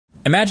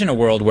Imagine a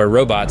world where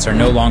robots are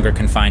no longer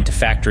confined to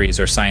factories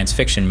or science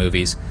fiction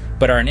movies,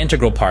 but are an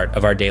integral part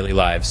of our daily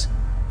lives.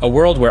 A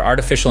world where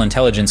artificial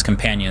intelligence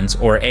companions,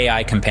 or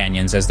AI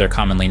companions as they're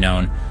commonly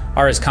known,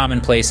 are as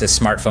commonplace as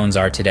smartphones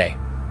are today.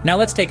 Now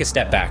let's take a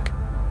step back.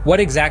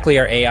 What exactly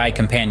are AI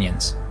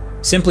companions?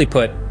 Simply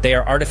put, they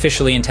are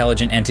artificially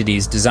intelligent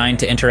entities designed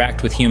to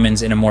interact with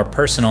humans in a more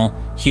personal,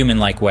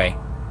 human-like way.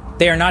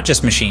 They are not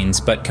just machines,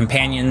 but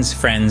companions,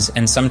 friends,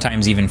 and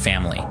sometimes even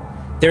family.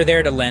 They're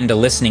there to lend a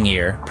listening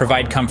ear,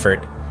 provide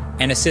comfort,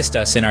 and assist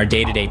us in our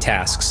day-to-day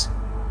tasks.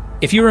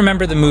 If you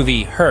remember the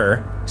movie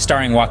Her,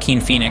 starring Joaquin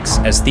Phoenix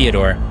as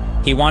Theodore,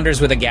 he wanders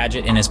with a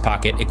gadget in his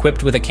pocket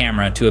equipped with a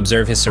camera to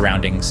observe his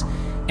surroundings,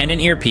 and an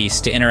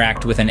earpiece to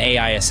interact with an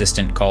AI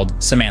assistant called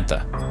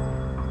Samantha.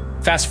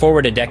 Fast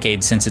forward a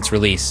decade since its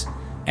release,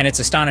 and it's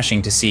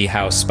astonishing to see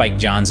how Spike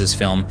Jonze's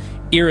film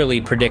eerily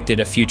predicted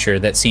a future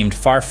that seemed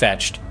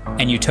far-fetched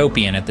and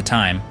utopian at the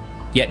time,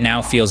 yet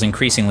now feels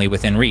increasingly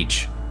within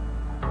reach.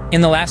 In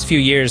the last few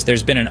years,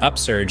 there's been an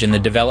upsurge in the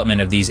development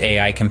of these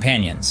AI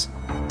companions.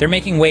 They're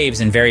making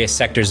waves in various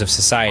sectors of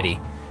society,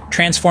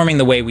 transforming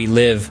the way we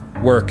live,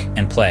 work,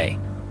 and play.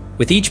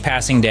 With each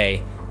passing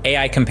day,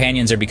 AI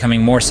companions are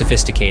becoming more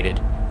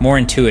sophisticated, more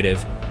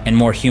intuitive, and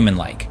more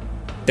human-like.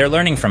 They're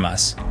learning from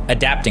us,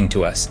 adapting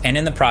to us, and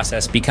in the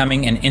process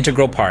becoming an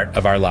integral part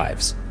of our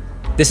lives.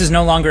 This is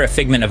no longer a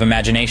figment of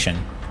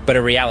imagination, but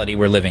a reality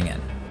we're living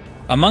in.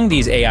 Among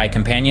these AI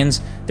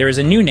companions, there is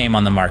a new name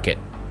on the market,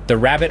 the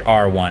Rabbit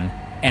R1,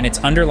 and its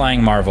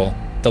underlying marvel,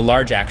 the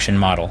large action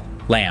model,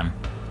 LAM.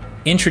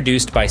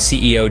 Introduced by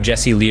CEO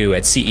Jesse Liu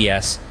at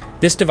CES,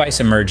 this device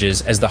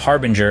emerges as the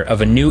harbinger of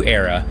a new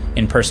era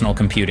in personal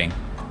computing.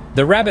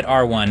 The Rabbit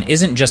R1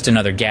 isn't just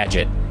another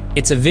gadget,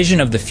 it's a vision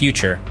of the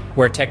future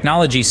where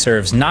technology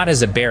serves not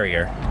as a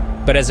barrier,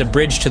 but as a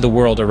bridge to the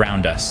world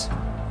around us.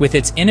 With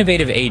its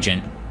innovative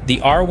agent, the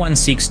R1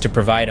 seeks to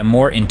provide a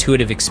more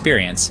intuitive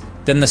experience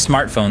than the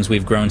smartphones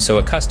we've grown so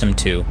accustomed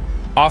to,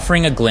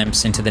 offering a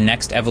glimpse into the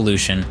next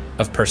evolution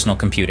of personal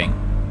computing.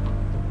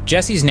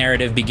 Jesse's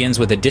narrative begins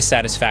with a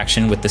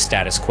dissatisfaction with the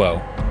status quo.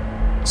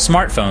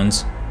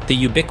 Smartphones, the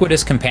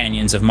ubiquitous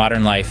companions of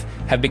modern life,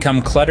 have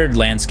become cluttered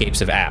landscapes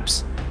of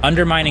apps,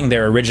 undermining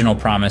their original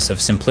promise of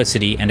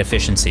simplicity and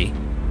efficiency.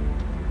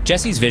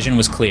 Jesse's vision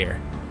was clear: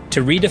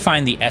 to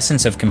redefine the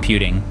essence of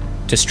computing,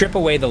 to strip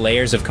away the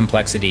layers of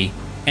complexity,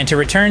 and to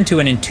return to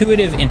an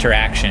intuitive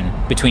interaction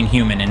between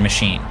human and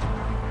machine.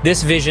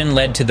 This vision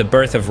led to the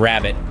birth of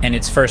Rabbit and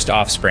its first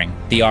offspring,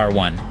 the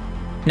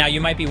R1. Now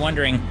you might be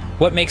wondering,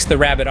 what makes the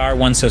Rabbit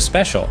R1 so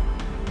special?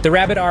 The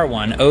Rabbit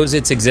R1 owes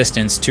its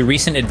existence to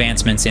recent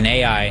advancements in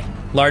AI,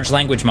 large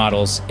language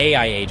models,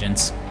 AI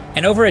agents,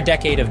 and over a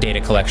decade of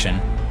data collection.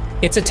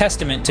 It's a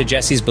testament to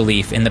Jesse's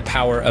belief in the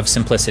power of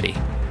simplicity.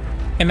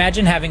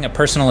 Imagine having a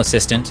personal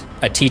assistant,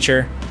 a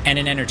teacher, and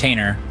an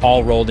entertainer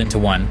all rolled into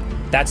one.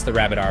 That's the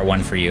Rabbit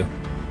R1 for you.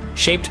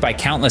 Shaped by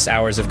countless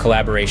hours of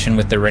collaboration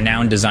with the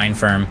renowned design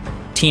firm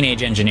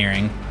Teenage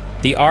Engineering,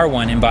 the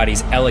R1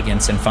 embodies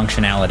elegance and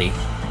functionality.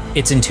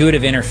 Its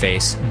intuitive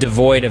interface,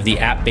 devoid of the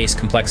app-based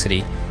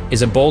complexity,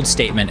 is a bold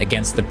statement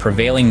against the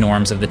prevailing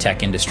norms of the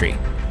tech industry.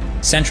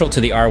 Central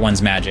to the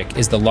R1's magic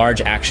is the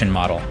large action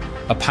model,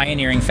 a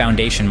pioneering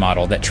foundation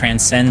model that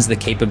transcends the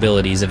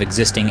capabilities of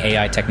existing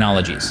AI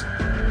technologies.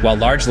 While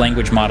large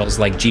language models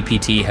like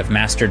GPT have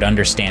mastered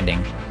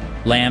understanding,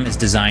 LAM is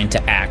designed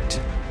to act,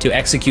 to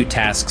execute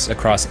tasks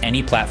across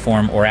any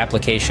platform or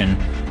application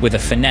with a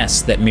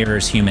finesse that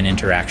mirrors human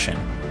interaction.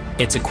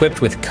 It's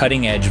equipped with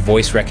cutting-edge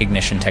voice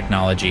recognition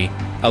technology,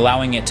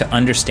 allowing it to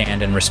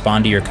understand and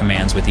respond to your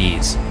commands with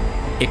ease.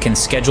 It can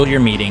schedule your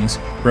meetings,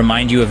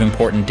 remind you of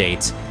important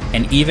dates,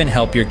 and even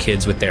help your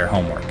kids with their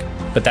homework.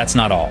 But that's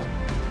not all.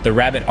 The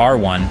Rabbit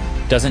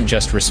R1 doesn't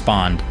just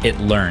respond, it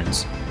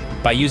learns.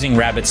 By using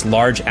Rabbit's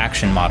large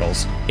action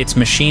models, its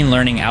machine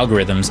learning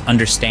algorithms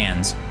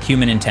understands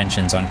human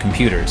intentions on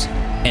computers,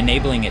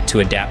 enabling it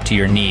to adapt to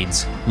your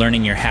needs,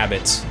 learning your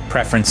habits,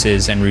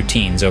 preferences, and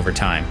routines over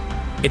time.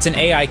 It's an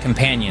AI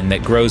companion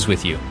that grows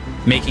with you,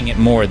 making it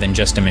more than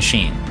just a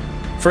machine.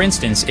 For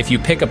instance, if you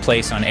pick a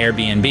place on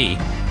Airbnb,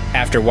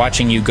 after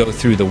watching you go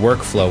through the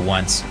workflow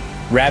once,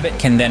 Rabbit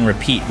can then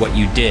repeat what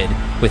you did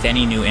with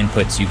any new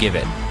inputs you give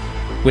it.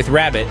 With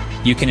Rabbit,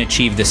 you can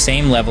achieve the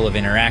same level of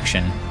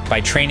interaction by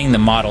training the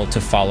model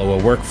to follow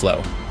a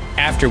workflow,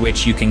 after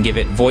which you can give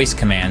it voice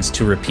commands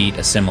to repeat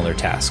a similar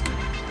task.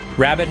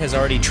 Rabbit has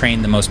already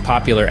trained the most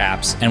popular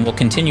apps and will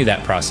continue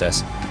that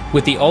process,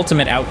 with the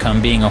ultimate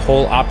outcome being a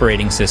whole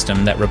operating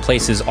system that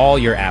replaces all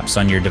your apps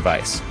on your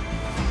device.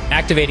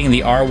 Activating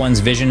the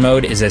R1's vision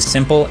mode is as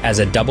simple as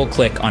a double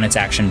click on its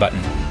action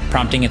button,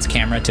 prompting its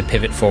camera to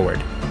pivot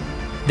forward.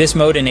 This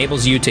mode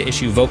enables you to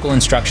issue vocal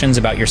instructions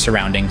about your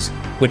surroundings,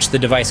 which the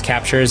device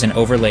captures and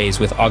overlays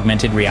with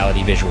augmented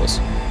reality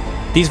visuals.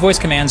 These voice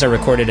commands are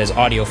recorded as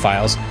audio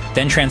files,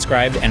 then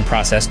transcribed and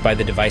processed by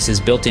the device's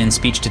built-in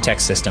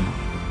speech-to-text system.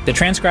 The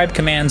transcribed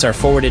commands are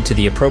forwarded to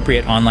the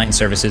appropriate online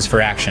services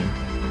for action.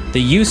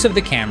 The use of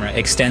the camera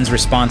extends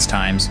response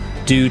times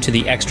due to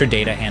the extra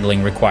data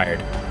handling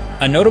required.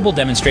 A notable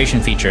demonstration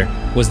feature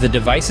was the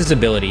device's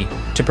ability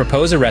to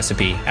propose a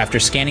recipe after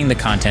scanning the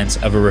contents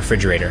of a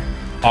refrigerator,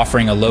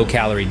 offering a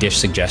low-calorie dish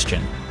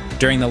suggestion.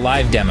 During the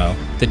live demo,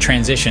 the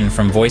transition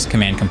from voice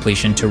command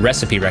completion to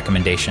recipe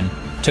recommendation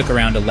took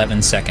around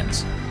 11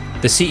 seconds.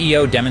 The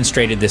CEO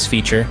demonstrated this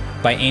feature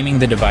by aiming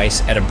the device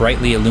at a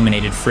brightly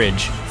illuminated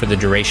fridge for the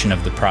duration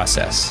of the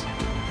process.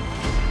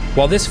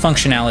 While this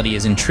functionality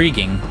is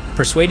intriguing,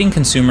 persuading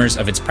consumers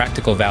of its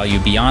practical value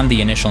beyond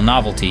the initial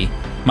novelty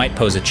might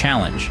pose a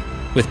challenge,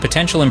 with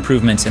potential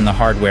improvements in the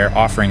hardware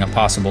offering a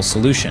possible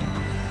solution.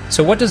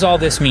 So what does all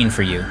this mean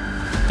for you?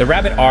 The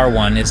Rabbit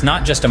R1 is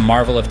not just a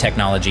marvel of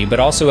technology, but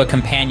also a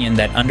companion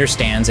that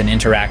understands and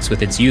interacts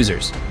with its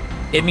users.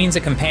 It means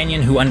a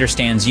companion who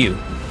understands you,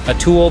 a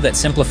tool that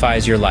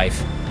simplifies your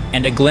life,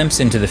 and a glimpse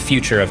into the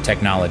future of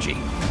technology.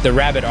 The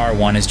Rabbit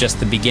R1 is just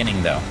the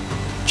beginning, though.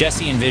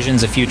 Jesse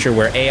envisions a future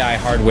where AI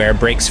hardware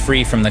breaks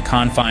free from the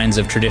confines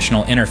of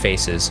traditional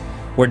interfaces,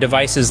 where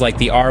devices like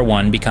the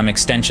R1 become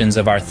extensions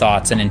of our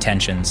thoughts and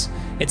intentions.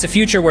 It's a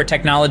future where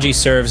technology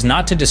serves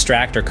not to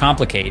distract or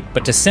complicate,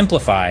 but to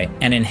simplify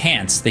and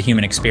enhance the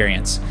human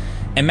experience.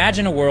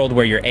 Imagine a world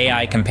where your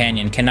AI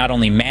companion can not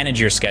only manage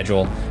your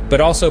schedule,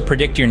 but also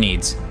predict your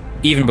needs,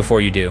 even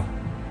before you do.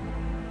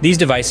 These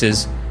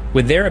devices,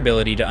 with their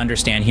ability to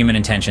understand human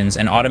intentions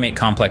and automate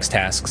complex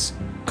tasks,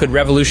 could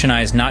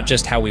revolutionize not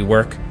just how we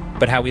work,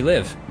 but how we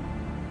live.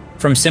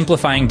 From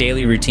simplifying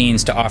daily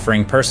routines to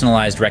offering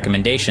personalized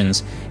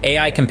recommendations,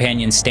 AI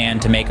companions stand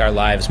to make our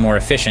lives more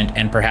efficient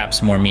and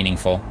perhaps more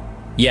meaningful.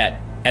 Yet,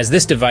 as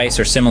this device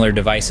or similar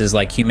devices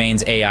like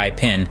Humane's AI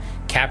Pin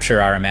capture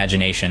our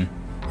imagination,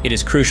 it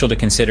is crucial to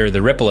consider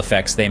the ripple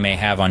effects they may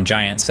have on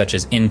giants such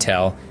as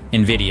Intel,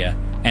 Nvidia,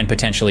 and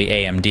potentially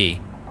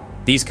AMD.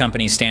 These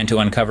companies stand to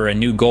uncover a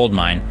new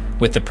goldmine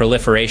with the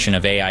proliferation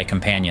of AI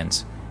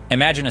companions.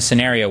 Imagine a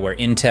scenario where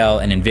Intel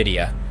and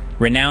Nvidia,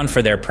 renowned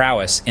for their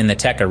prowess in the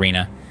tech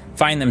arena,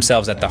 find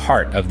themselves at the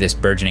heart of this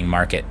burgeoning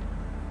market.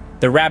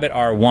 The Rabbit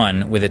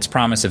R1, with its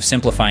promise of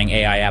simplifying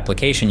AI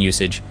application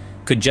usage,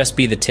 could just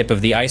be the tip of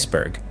the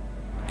iceberg.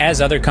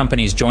 As other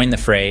companies join the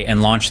fray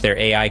and launch their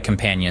AI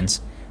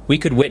companions, we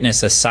could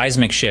witness a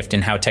seismic shift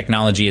in how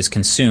technology is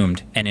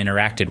consumed and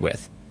interacted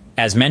with.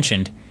 As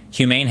mentioned,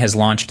 Humane has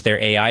launched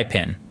their AI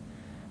Pin.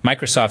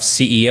 Microsoft's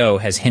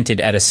CEO has hinted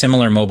at a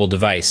similar mobile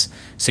device,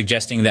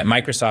 suggesting that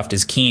Microsoft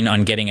is keen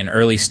on getting an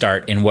early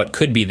start in what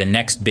could be the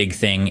next big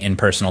thing in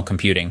personal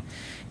computing.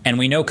 And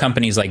we know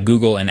companies like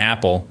Google and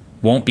Apple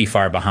won't be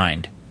far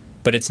behind.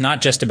 But it's not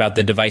just about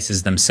the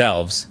devices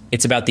themselves,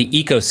 it's about the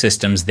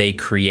ecosystems they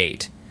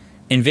create.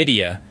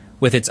 Nvidia,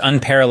 with its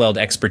unparalleled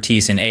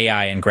expertise in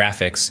AI and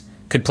graphics,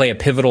 could play a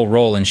pivotal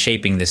role in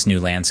shaping this new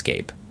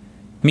landscape.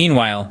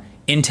 Meanwhile,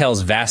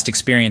 Intel's vast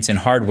experience in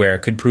hardware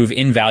could prove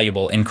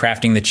invaluable in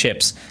crafting the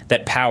chips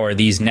that power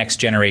these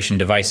next-generation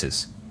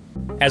devices.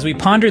 As we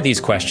ponder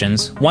these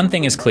questions, one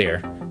thing is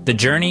clear. The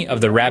journey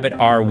of the Rabbit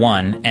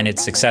R1 and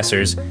its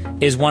successors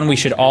is one we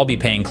should all be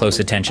paying close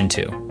attention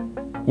to.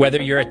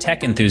 Whether you're a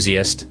tech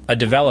enthusiast, a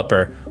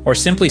developer, or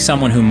simply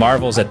someone who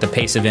marvels at the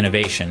pace of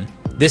innovation,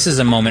 this is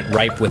a moment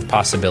ripe with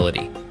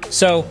possibility.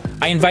 So,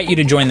 I invite you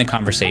to join the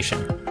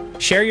conversation.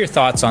 Share your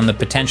thoughts on the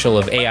potential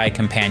of AI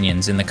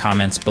companions in the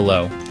comments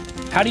below.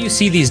 How do you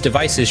see these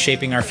devices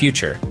shaping our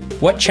future?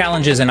 What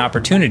challenges and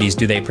opportunities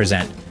do they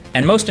present?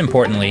 And most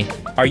importantly,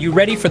 are you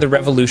ready for the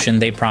revolution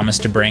they promise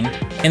to bring?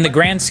 In the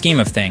grand scheme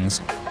of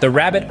things, the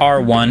Rabbit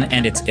R1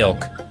 and its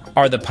ilk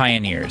are the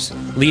pioneers,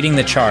 leading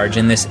the charge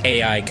in this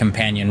AI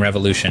companion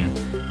revolution.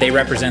 They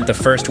represent the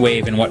first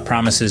wave in what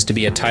promises to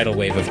be a tidal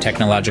wave of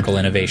technological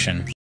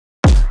innovation.